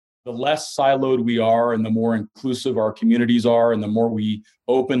The less siloed we are and the more inclusive our communities are and the more we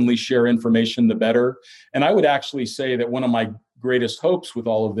openly share information, the better. And I would actually say that one of my greatest hopes with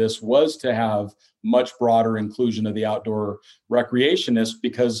all of this was to have much broader inclusion of the outdoor recreationists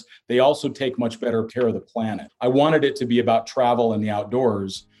because they also take much better care of the planet. I wanted it to be about travel and the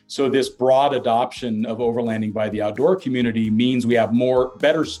outdoors. So this broad adoption of overlanding by the outdoor community means we have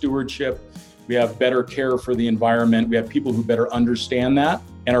better stewardship, we have better care for the environment, we have people who better understand that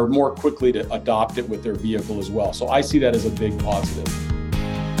and are more quickly to adopt it with their vehicle as well. So I see that as a big positive.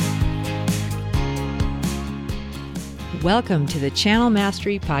 Welcome to the Channel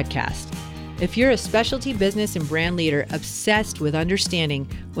Mastery Podcast. If you're a specialty business and brand leader obsessed with understanding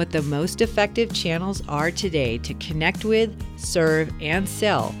what the most effective channels are today to connect with, serve, and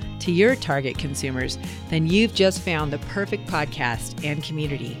sell to your target consumers, then you've just found the perfect podcast and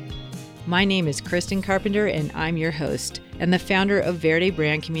community. My name is Kristen Carpenter, and I'm your host and the founder of Verde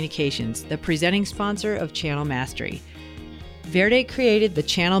Brand Communications, the presenting sponsor of Channel Mastery. Verde created the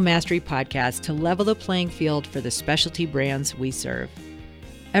Channel Mastery Podcast to level the playing field for the specialty brands we serve.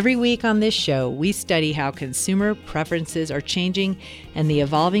 Every week on this show, we study how consumer preferences are changing and the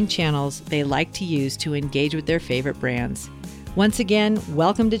evolving channels they like to use to engage with their favorite brands. Once again,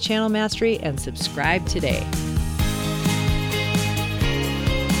 welcome to Channel Mastery and subscribe today.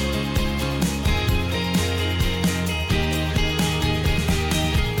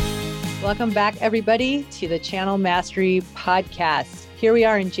 Welcome back, everybody, to the Channel Mastery Podcast. Here we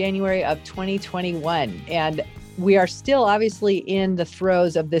are in January of 2021, and we are still obviously in the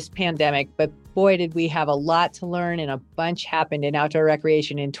throes of this pandemic, but boy, did we have a lot to learn and a bunch happened in outdoor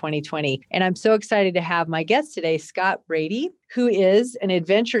recreation in 2020. And I'm so excited to have my guest today, Scott Brady, who is an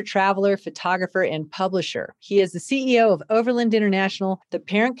adventure traveler, photographer, and publisher. He is the CEO of Overland International, the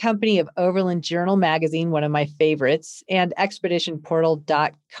parent company of Overland Journal magazine, one of my favorites, and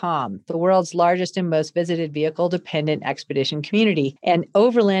expeditionportal.com, the world's largest and most visited vehicle-dependent expedition community, and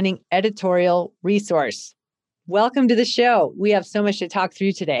overlanding editorial resource. Welcome to the show. We have so much to talk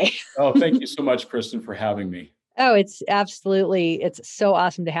through today. Oh, thank you so much, Kristen, for having me. Oh, it's so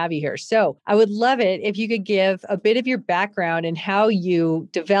awesome to have you here. So I would love it if you could give a bit of your background and how you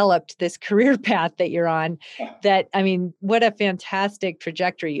developed this career path that you're on. What a fantastic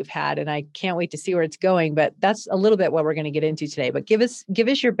trajectory you've had. And I can't wait to see where it's going. But that's a little bit what we're going to get into today. But give us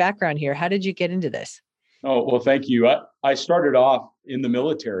your background here. How did you get into this? Oh, well, thank you. I started off in the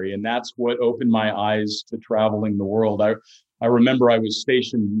military, and that's what opened my eyes to traveling the world. I remember I was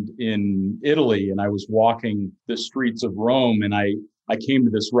stationed in Italy, and I was walking the streets of Rome, and I came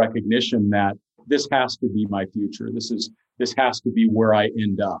to this recognition that this has to be my future. This has to be where I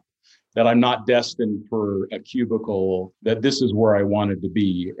end up, that I'm not destined for a cubicle, that this is where I wanted to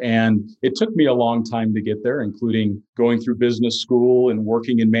be. And it took me a long time to get there, including going through business school and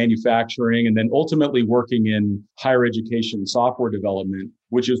working in manufacturing, and then ultimately working in higher education software development,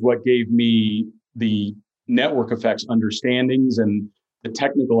 which is what gave me the network effects understandings and the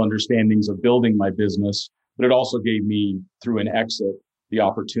technical understandings of building my business. But it also gave me, through an exit, the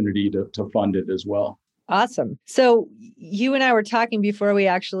opportunity to fund it as well. Awesome. So you and I were talking before we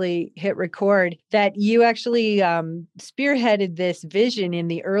actually hit record that you actually spearheaded this vision in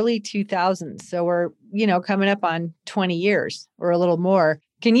the early 2000s. So we're, coming up on 20 years or a little more.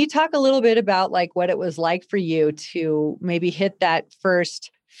 Can you talk a little bit about what it was like for you to maybe hit that first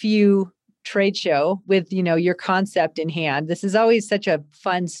few trade show with, your concept in hand? This is always such a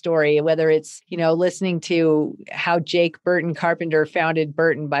fun story, whether it's, listening to how Jake Burton Carpenter founded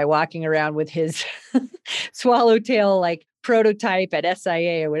Burton by walking around with his swallowtail prototype at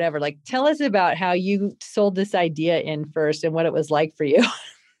SIA or whatever. Tell us about how you sold this idea in first and what it was like for you.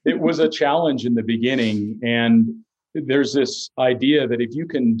 It was a challenge in the beginning. And there's this idea that if you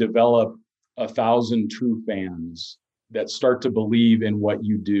can develop 1,000 true fans that start to believe in what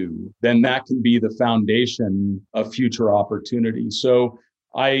you do, then that can be the foundation of future opportunities. So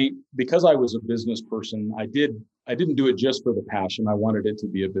because I was a business person, I didn't do it just for the passion. I wanted it to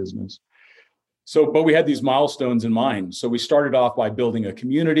be a business. But we had these milestones in mind. So we started off by building a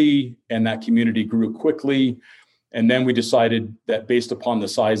community, and that community grew quickly. And then we decided that based upon the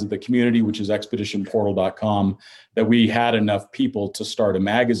size of the community, which is expeditionportal.com, that we had enough people to start a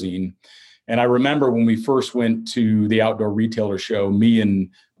magazine. And I remember when we first went to the Outdoor Retailer Show, me and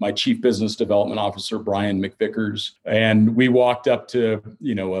my chief business development officer, Brian McVickers, and we walked up to,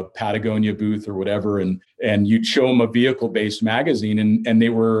 a Patagonia booth or whatever, and you'd show them a vehicle-based magazine, and they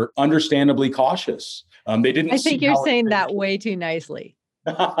were understandably cautious. They didn't. I think you're saying that way too nicely.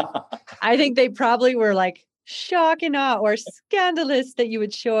 I think they probably were shock and awe or scandalous that you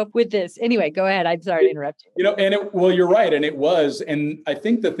would show up with this. Anyway, go ahead. I'm sorry to interrupt you. Well, you're right. And it was. And I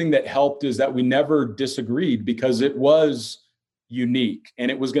think the thing that helped is that we never disagreed because it was unique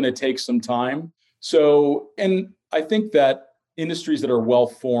and it was going to take some time. So, and I think that industries that are well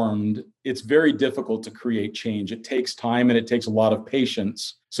formed, it's very difficult to create change. It takes time and it takes a lot of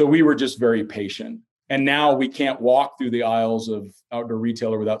patience. So we were just very patient. And now we can't walk through the aisles of Outdoor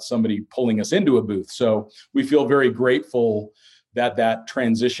Retailer without somebody pulling us into a booth. So we feel very grateful that that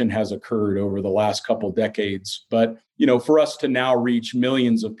transition has occurred over the last couple of decades. But, for us to now reach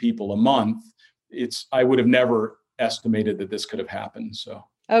millions of people a month, I would have never estimated that this could have happened. So.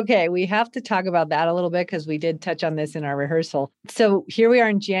 Okay, we have to talk about that a little bit because we did touch on this in our rehearsal. So here we are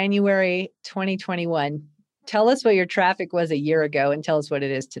in January 2021. Tell us what your traffic was a year ago and tell us what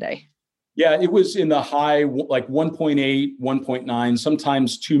it is today. Yeah, it was in the high, like 1.8, 1.9,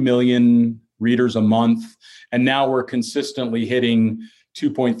 sometimes 2 million readers a month. And now we're consistently hitting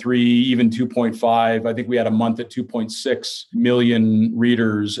 2.3, even 2.5. I think we had a month at 2.6 million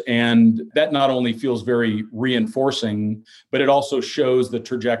readers. And that not only feels very reinforcing, but it also shows the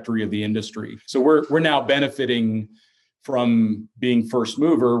trajectory of the industry. So we're now benefiting from being first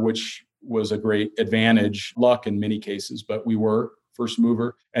mover, which was a great advantage, luck in many cases, but we were first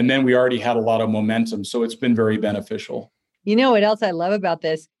mover. And then we already had a lot of momentum. So it's been very beneficial. You know what else I love about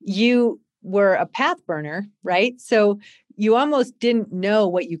this? You were a path burner, right? So you almost didn't know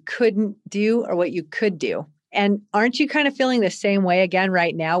what you couldn't do or what you could do. And aren't you kind of feeling the same way again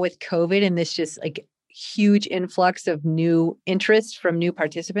right now with COVID and this just like huge influx of new interest from new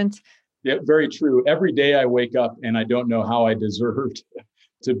participants? Yeah, very true. Every day I wake up and I don't know how I deserved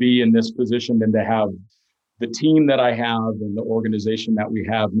to be in this position and to have the team that I have and the organization that we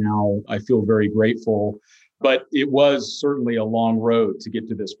have now. I feel very grateful, but it was certainly a long road to get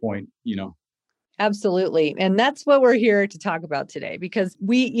to this point, Absolutely. And that's what we're here to talk about today, because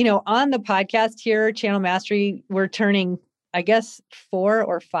we, on the podcast here, Channel Mastery, we're turning, I guess, 4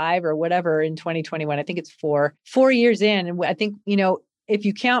 or 5 or whatever in 2021. I think it's 4 years in. And I think, if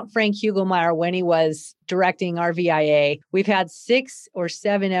you count Frank Hugelmeyer when he was directing RVIA, we've had 6 or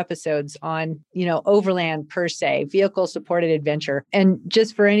 7 episodes on, overland per se, vehicle supported adventure. And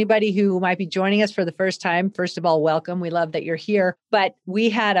just for anybody who might be joining us for the first time, first of all, welcome. We love that you're here. But we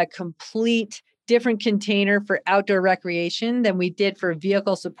had a complete different container for outdoor recreation than we did for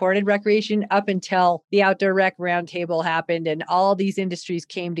vehicle supported recreation up until the Outdoor Rec Roundtable happened and all these industries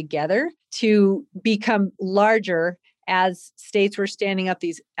came together to become larger as states were standing up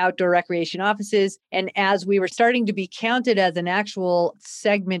these outdoor recreation offices and as we were starting to be counted as an actual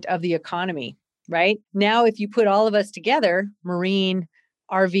segment of the economy, right? Now, if you put all of us together, marine,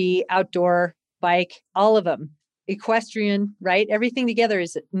 RV, outdoor, bike, all of them, equestrian, right? Everything together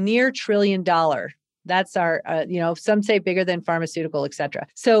is near $1 trillion. That's our, some say bigger than pharmaceutical, et cetera.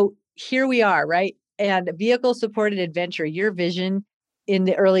 So here we are, right? And vehicle supported adventure, your vision in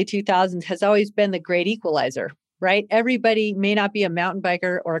the early 2000s has always been the great equalizer, right? Everybody may not be a mountain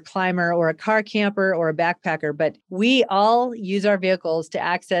biker or a climber or a car camper or a backpacker, but we all use our vehicles to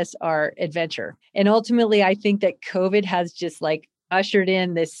access our adventure. And ultimately, I think that COVID has just like ushered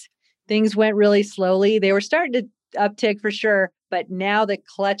in this, things went really slowly. They were starting to uptick for sure, but now the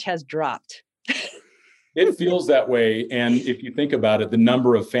clutch has dropped. It feels that way. And if you think about it, the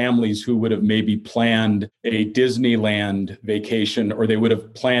number of families who would have maybe planned a Disneyland vacation or they would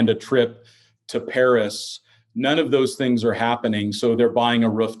have planned a trip to Paris, none of those things are happening. So they're buying a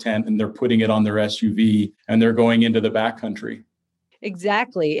roof tent and they're putting it on their SUV and they're going into the backcountry.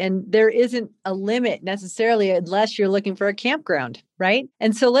 Exactly. And there isn't a limit necessarily unless you're looking for a campground, right?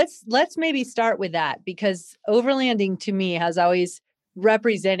 And so let's maybe start with that, because overlanding to me has always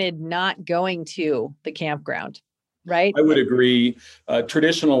represented not going to the campground, right? I would agree.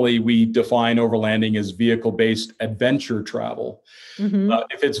 Traditionally, we define overlanding as vehicle-based adventure travel. Mm-hmm.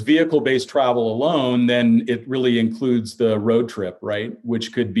 If it's vehicle-based travel alone, then it really includes the road trip, right?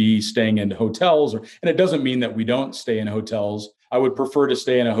 Which could be staying in hotels, and it doesn't mean that we don't stay in hotels. I would prefer to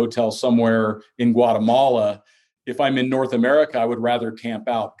stay in a hotel somewhere in Guatemala. If I'm in North America, I would rather camp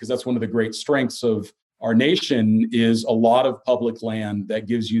out, because that's one of the great strengths of our nation is a lot of public land that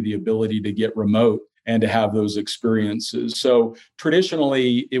gives you the ability to get remote and to have those experiences. So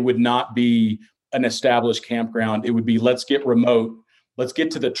traditionally, it would not be an established campground. It would be, let's get remote. Let's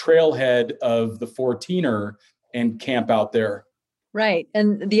get to the trailhead of the 14er and camp out there. Right.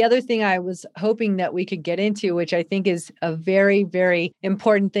 And the other thing I was hoping that we could get into, which I think is a very, very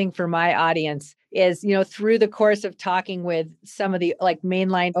important thing for my audience, is, through the course of talking with some of the like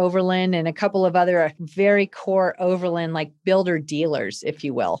mainline overland and a couple of other very core overland, like builder dealers, if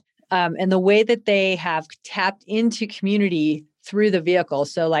you will. and the way that they have tapped into community through the vehicle.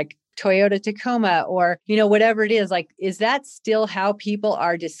 So like Toyota Tacoma or, whatever it is, like, is that still how people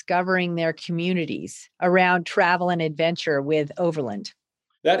are discovering their communities around travel and adventure with Overland?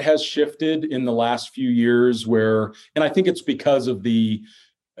 That has shifted in the last few years and I think it's because of the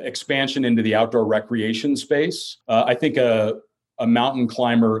expansion into the outdoor recreation space. I think a mountain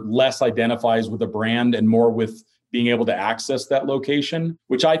climber less identifies with a brand and more with being able to access that location,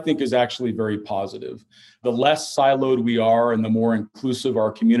 which I think is actually very positive. The less siloed we are and the more inclusive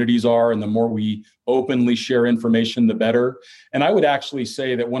our communities are and the more we openly share information, the better. And I would actually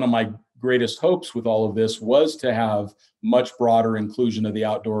say that one of my greatest hopes with all of this was to have much broader inclusion of the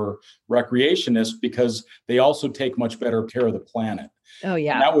outdoor recreationists because they also take much better care of the planet. Oh,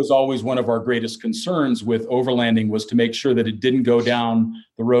 yeah. And that was always one of our greatest concerns with overlanding, was to make sure that it didn't go down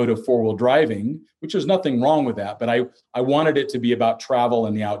the road of four-wheel driving, which there's nothing wrong with that. But I wanted it to be about travel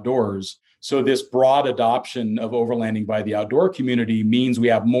and the outdoors. So this broad adoption of overlanding by the outdoor community means we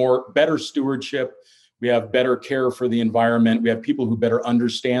have better stewardship. We have better care for the environment. We have people who better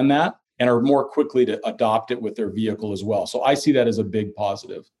understand that and are more quickly to adopt it with their vehicle as well. So I see that as a big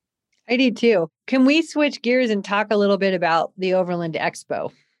positive. I do too. Can we switch gears and talk a little bit about the Overland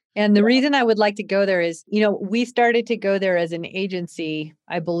Expo? And the reason I would like to go there is, we started to go there as an agency,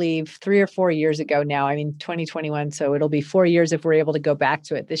 I believe 3 or 4 years ago now. 2021. So it'll be 4 years if we're able to go back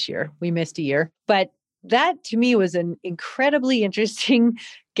to it this year. We missed a year. But that to me was an incredibly interesting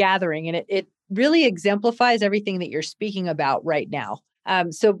gathering. And it really exemplifies everything that you're speaking about right now.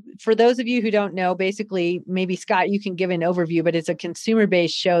 So for those of you who don't know, basically, maybe Scott, you can give an overview, but it's a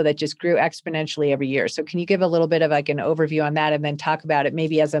consumer-based show that just grew exponentially every year. So can you give a little bit of like an overview on that and then talk about it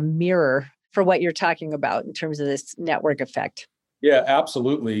maybe as a mirror for what you're talking about in terms of this network effect? Yeah,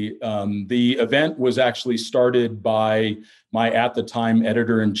 absolutely. The event was actually started by my, at the time,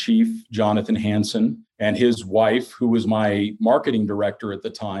 editor-in-chief, Jonathan Hansen, and his wife, who was my marketing director at the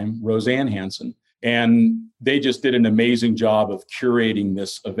time, Roseanne Hansen. And they just did an amazing job of curating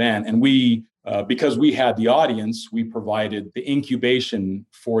this event. And we, because we had the audience, we provided the incubation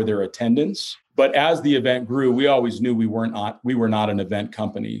for their attendance. But as the event grew, we always knew we were not an event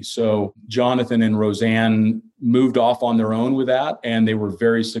company. So Jonathan and Roseanne moved off on their own with that, and they were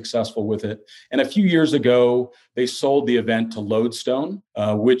very successful with it. And a few years ago, they sold the event to Lodestone,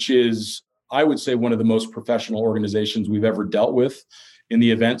 which is, I would say, one of the most professional organizations we've ever dealt with in the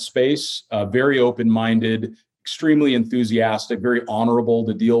event space. Very open-minded, extremely enthusiastic, very honorable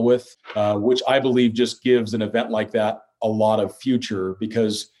to deal with, which I believe just gives an event like that a lot of future,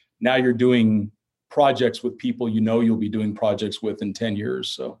 because now you're doing projects with people you'll be doing projects with in 10 years.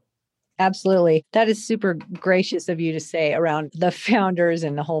 So. Absolutely. That is super gracious of you to say around the founders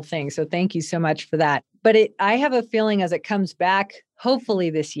and the whole thing. So thank you so much for that. But I have a feeling as it comes back, hopefully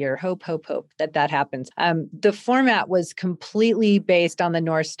this year, hope that happens. The format was completely based on the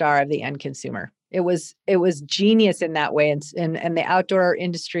North Star of the end consumer. It was genius in that way. And the outdoor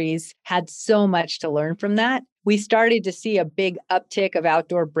industries had so much to learn from that. We started to see a big uptick of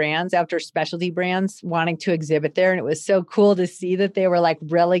outdoor specialty brands wanting to exhibit there. And it was so cool to see that they were like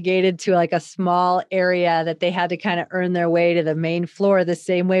relegated to like a small area that they had to kind of earn their way to the main floor, the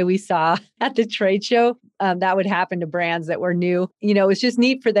same way we saw at the trade show. That would happen to brands that were new. It was just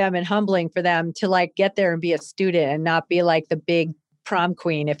neat for them and humbling for them to like get there and be a student and not be like the big prom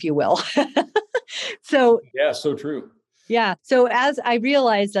queen, if you will. So yeah, so true. Yeah. So as I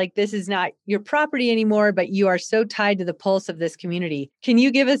realized, like, this is not your property anymore, but you are so tied to the pulse of this community. Can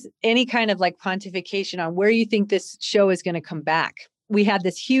you give us any kind of like pontification on where you think this show is going to come back? We had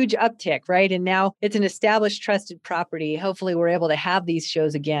this huge uptick, right? And now it's an established, trusted property. Hopefully we're able to have these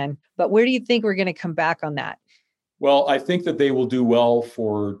shows again. But where do you think we're going to come back on that? Well, I think that they will do well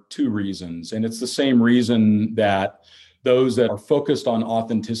for two reasons. And it's the same reason that those that are focused on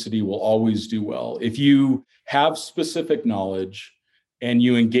authenticity will always do well. If you have specific knowledge and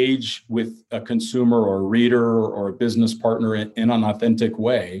you engage with a consumer or a reader or a business partner in an authentic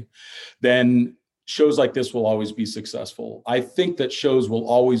way, then shows like this will always be successful. I think that shows will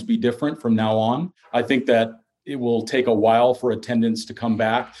always be different from now on. I think that it will take a while for attendance to come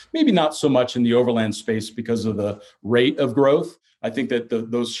back, maybe not so much in the overland space because of the rate of growth. I think that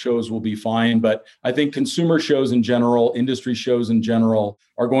those shows will be fine, but I think consumer shows in general, industry shows in general,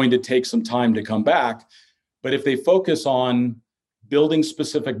 are going to take some time to come back. But if they focus on building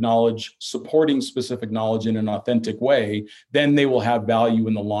specific knowledge, supporting specific knowledge in an authentic way, then they will have value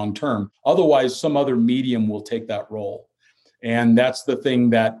in the long term. Otherwise, some other medium will take that role. And that's the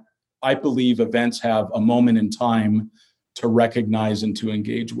thing that I believe events have a moment in time to recognize and to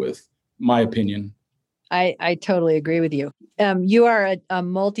engage with, my opinion. I totally agree with you. You are a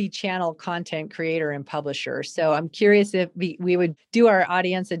multi-channel content creator and publisher. So I'm curious if we would do our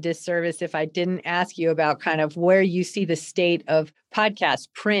audience a disservice if I didn't ask you about kind of where you see the state of podcasts,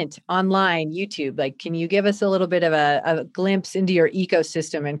 print, online, YouTube. Like, can you give us a little bit of a glimpse into your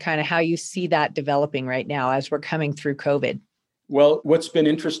ecosystem and kind of how you see that developing right now as we're coming through COVID? Well, what's been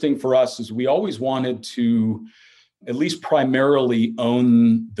interesting for us is we always wanted to at least primarily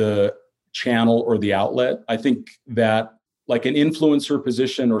own the channel or the outlet. I think that like an influencer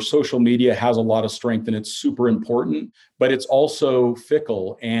position or social media has a lot of strength and it's super important, but it's also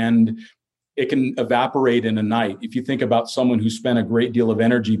fickle and it can evaporate in a night. If you think about someone who spent a great deal of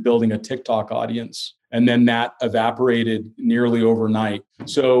energy building a TikTok audience and then that evaporated nearly overnight.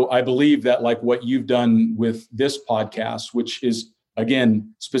 So I believe that like what you've done with this podcast, which is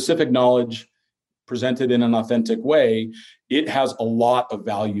again, specific knowledge presented in an authentic way, it has a lot of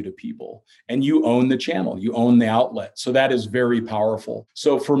value to people. And you own the channel, you own the outlet. So that is very powerful.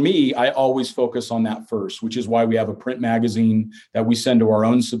 So for me, I always focus on that first, which is why we have a print magazine that we send to our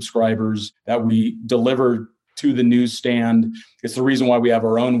own subscribers, that we deliver to the newsstand. It's the reason why we have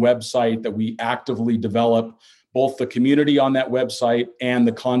our own website, that we actively develop both the community on that website and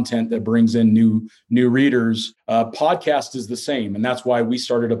the content that brings in new readers. Podcast is the same. And that's why we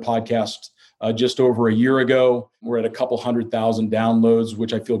started a podcast just over a year ago. We're at a couple 100,000 downloads,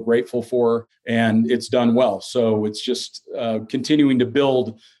 which I feel grateful for, and it's done well. So it's just continuing to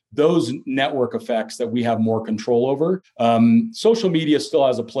build those network effects that we have more control over. Social media still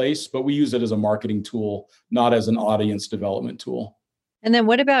has a place, but we use it as a marketing tool, not as an audience development tool. And then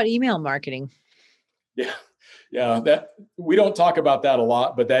what about email marketing? Yeah, that we don't talk about that a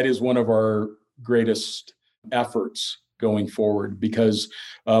lot, but that is one of our greatest efforts going forward, because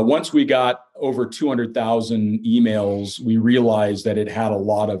once we got over 200,000 emails, we realized that it had a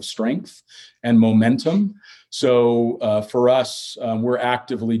lot of strength and momentum. So for us, we're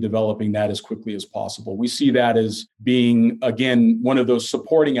actively developing that as quickly as possible. We see that as being, again, one of those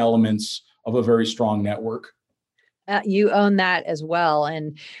supporting elements of a very strong network. You own that as well.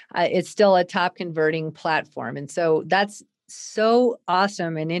 And it's still a top converting platform. And so that's so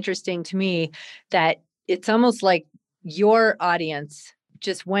awesome and interesting to me that it's almost like your audience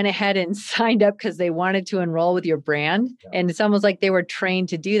just went ahead and signed up because they wanted to enroll with your brand. Yeah. And it's almost like they were trained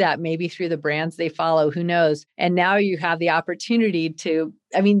to do that, maybe through the brands they follow, who knows? And now you have the opportunity to,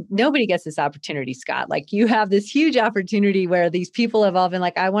 I mean, nobody gets this opportunity, Scott. Like you have this huge opportunity where these people have all been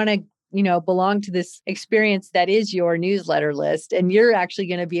like, I want to belong to this experience that is your newsletter list. And you're actually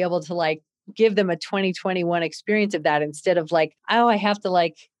going to be able to like give them a 2021 experience of that instead of like, oh,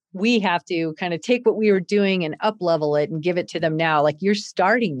 we have to kind of take what we were doing and up level it and give it to them now. Like you're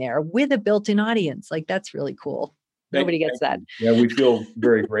starting there with a built-in audience. Like that's really cool. Nobody gets that. Yeah, we feel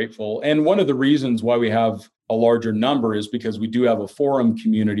very grateful. And one of the reasons why we have a larger number is because we do have a forum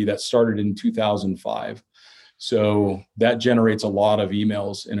community that started in 2005. So that generates a lot of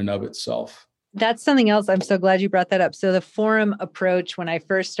emails in and of itself. That's something else. I'm so glad you brought that up. So the forum approach, when I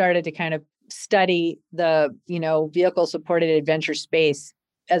first started to kind of study the, vehicle supported adventure space,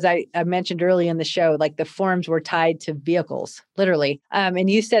 as I mentioned early in the show, like the forums were tied to vehicles, literally. And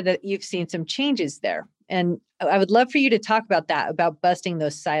you said that you've seen some changes there. And I would love for you to talk about that, about busting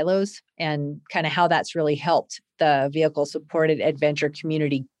those silos and kind of how that's really helped the vehicle supported adventure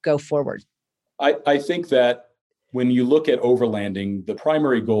community go forward. I think that when you look at overlanding, the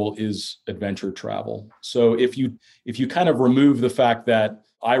primary goal is adventure travel. So if you kind of remove the fact that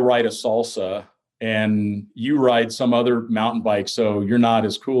I ride a Salsa and you ride some other mountain bike, so you're not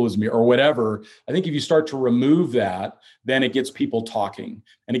as cool as me or whatever, I think if you start to remove that, then it gets people talking.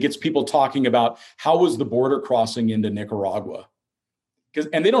 And it gets people talking about how was the border crossing into Nicaragua?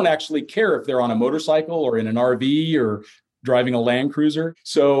 And they don't actually care if they're on a motorcycle or in an RV or driving a Land Cruiser.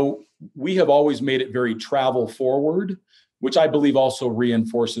 So we have always made it very travel forward, which I believe also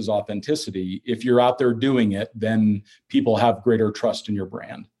reinforces authenticity. If you're out there doing it, then people have greater trust in your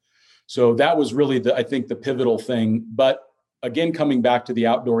brand. So that was really I think the pivotal thing. But again, coming back to the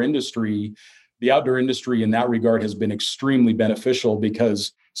outdoor industry in that regard has been extremely beneficial,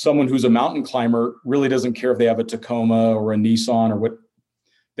 because someone who's a mountain climber really doesn't care if they have a Tacoma or a Nissan or what.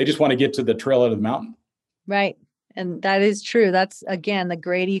 They just want to get to the trail out of the mountain. Right. And that is true. That's, again, the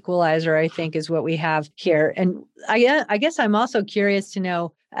great equalizer, I think, is what we have here. And I guess I'm also curious to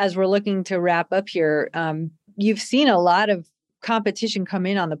know, as we're looking to wrap up here, you've seen a lot of competition come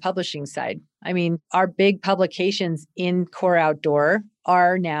in on the publishing side. I mean, our big publications in Core Outdoor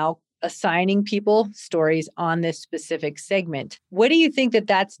are now assigning people stories on this specific segment. What do you think that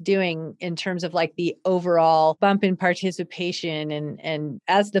that's doing in terms of like the overall bump in participation and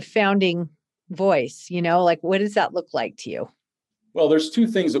as the founding voice? Like what does that look like to you? Well, there's two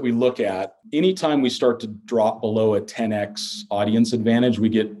things that we look at. Anytime we start to drop below a 10x audience advantage, we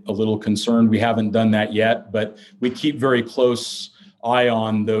get a little concerned. We haven't done that yet, but we keep very close eye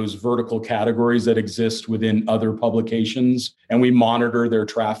on those vertical categories that exist within other publications, and we monitor their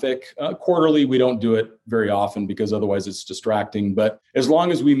traffic. Quarterly, we don't do it very often because otherwise it's distracting. But as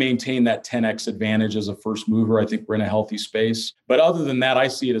long as we maintain that 10x advantage as a first mover, I think we're in a healthy space. But other than that, I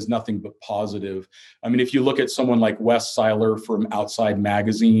see it as nothing but positive. I mean, if you look at someone like Wes Seiler from Outside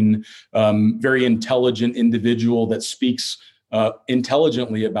Magazine, very intelligent individual that speaks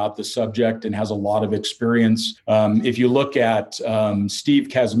intelligently about the subject and has a lot of experience. If you look at Steve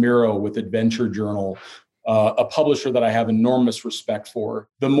Casimiro with Adventure Journal, a publisher that I have enormous respect for,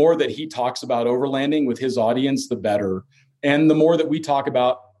 the more that he talks about overlanding with his audience, the better. And the more that we talk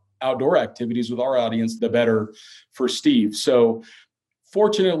about outdoor activities with our audience, the better for Steve. So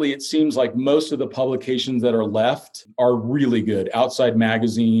fortunately, it seems like most of the publications that are left are really good. Outside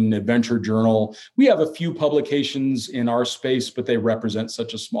Magazine, Adventure Journal. We have a few publications in our space, but they represent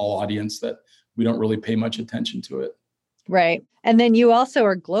such a small audience that we don't really pay much attention to it. Right. And then you also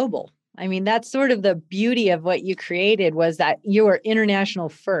are global. I mean, that's sort of the beauty of what you created was that you are international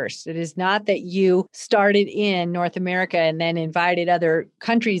first. It is not that you started in North America and then invited other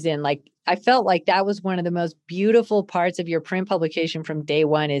countries in. Like, I felt like that was one of the most beautiful parts of your print publication from day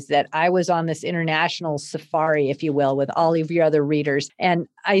one is that I was on this international safari, if you will, with all of your other readers. And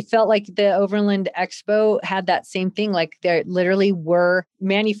I felt like the Overland Expo had that same thing. Like there literally were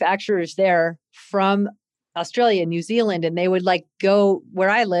manufacturers there from Australia, New Zealand, and they would like go where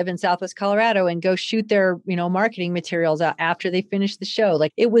I live in Southwest Colorado and go shoot their, marketing materials out after they finished the show.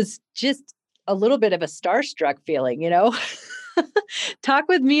 Like it was just a little bit of a starstruck feeling, Talk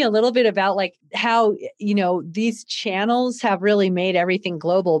with me a little bit about like how, these channels have really made everything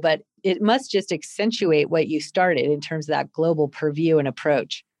global, but it must just accentuate what you started in terms of that global purview and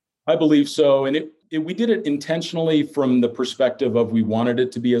approach. I believe so. And we did it intentionally from the perspective of we wanted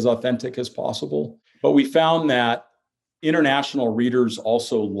it to be as authentic as possible. But we found that international readers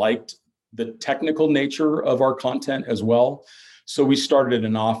also liked the technical nature of our content as well. So we started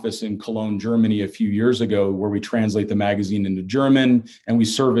an office in Cologne, Germany a few years ago where we translate the magazine into German and we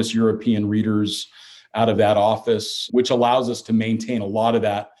service European readers out of that office, which allows us to maintain a lot of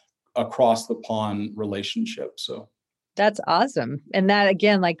that across the pond relationship. So that's awesome. And that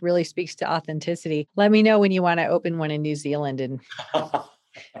again, like really speaks to authenticity. Let me know when you want to open one in New Zealand and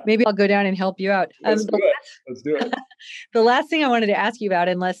maybe I'll go down and help you out. Let's do it. The last thing I wanted to ask you about,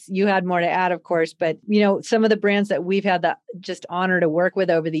 unless you had more to add, of course, but some of the brands that we've had the just honor to work with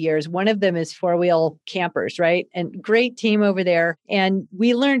over the years, one of them is 4Wheel Campers, right? And great team over there. And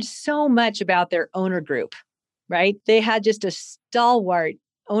we learned so much about their owner group, right? They had just a stalwart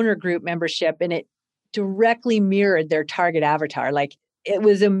owner group membership and it directly mirrored their target avatar. Like it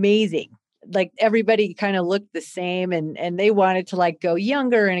was amazing. Like everybody kind of looked the same and they wanted to like go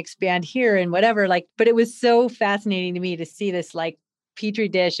younger and expand here and whatever. Like, but it was so fascinating to me to see this like petri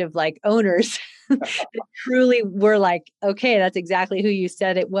dish of like owners that truly were like, okay, that's exactly who you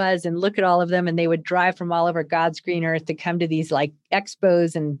said it was. And look at all of them. And they would drive from all over God's green earth to come to these like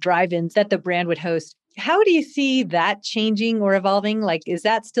expos and drive-ins that the brand would host. How do you see that changing or evolving? Like, is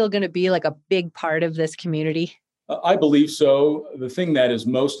that still going to be like a big part of this community? I believe so. The thing that is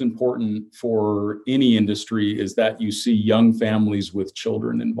most important for any industry is that you see young families with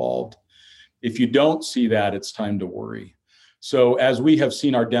children involved. If you don't see that, it's time to worry. So as we have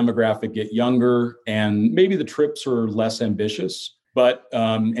seen our demographic get younger and maybe the trips are less ambitious, but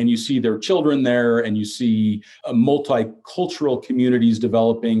and you see their children there and you see multicultural communities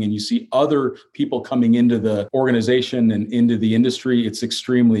developing and you see other people coming into the organization and into the industry, it's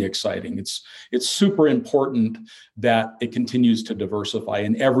extremely exciting. It's super important that it continues to diversify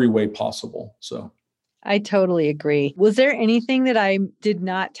in every way possible. So I totally agree. Was there anything that I did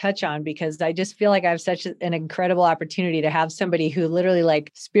not touch on? Because I just feel like I have such an incredible opportunity to have somebody who literally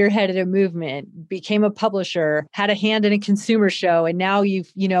like spearheaded a movement, became a publisher, had a hand in a consumer show. And now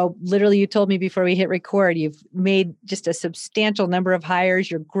you've, literally you told me before we hit record, you've made just a substantial number of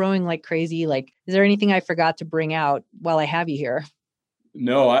hires. You're growing like crazy. Like, is there anything I forgot to bring out while I have you here?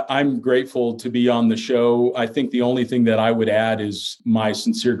 No, I'm grateful to be on the show. I think the only thing that I would add is my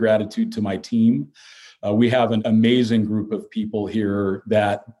sincere gratitude to my team. We have an amazing group of people here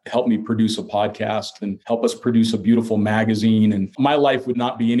that help me produce a podcast and help us produce a beautiful magazine. And my life would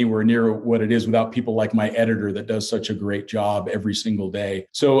not be anywhere near what it is without people like my editor that does such a great job every single day.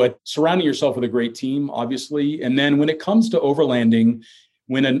 So surrounding yourself with a great team, obviously. And then when it comes to overlanding,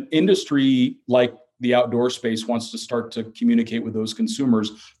 when an industry like the outdoor space wants to start to communicate with those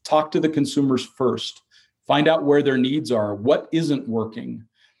consumers, talk to the consumers first, find out where their needs are, what isn't working,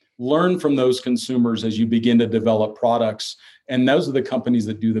 learn from those consumers as you begin to develop products. And those are the companies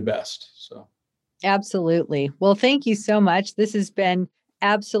that do the best. So, absolutely. Well, thank you so much. This has been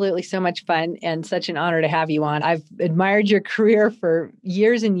absolutely so much fun and such an honor to have you on. I've admired your career for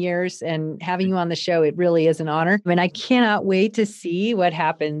years and years, and having you on the show, it really is an honor. And I cannot wait to see what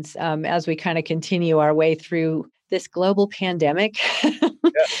happens as we kind of continue our way through this global pandemic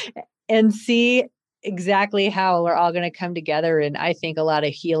and see exactly how we're all going to come together. And I think a lot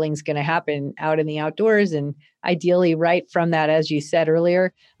of healing is going to happen out in the outdoors, and ideally right from that, as you said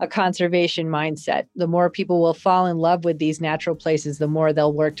earlier, a conservation mindset. The more people will fall in love with these natural places, the more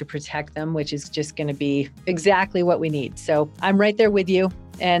they'll work to protect them, which is just going to be exactly what we need. So I'm right there with you,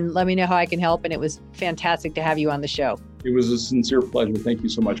 and let me know how I can help. And it was fantastic to have you on the show. It was a sincere pleasure. Thank you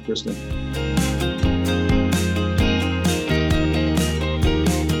so much, Kristen.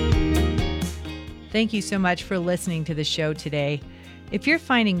 Thank you so much for listening to the show today. If you're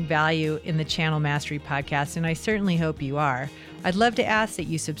finding value in the Channel Mastery podcast, and I certainly hope you are, I'd love to ask that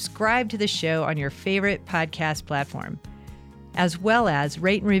you subscribe to the show on your favorite podcast platform, as well as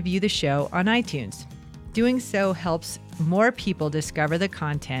rate and review the show on iTunes. Doing so helps more people discover the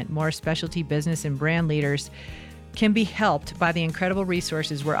content. More specialty business and brand leaders can be helped by the incredible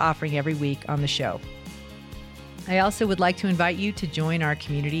resources we're offering every week on the show. I also would like to invite you to join our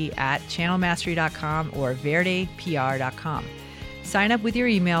community at channelmastery.com or verdepr.com. Sign up with your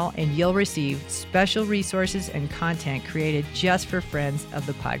email and you'll receive special resources and content created just for friends of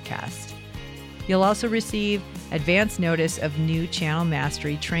the podcast. You'll also receive advance notice of new Channel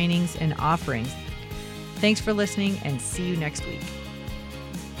Mastery trainings and offerings. Thanks for listening, and see you next week.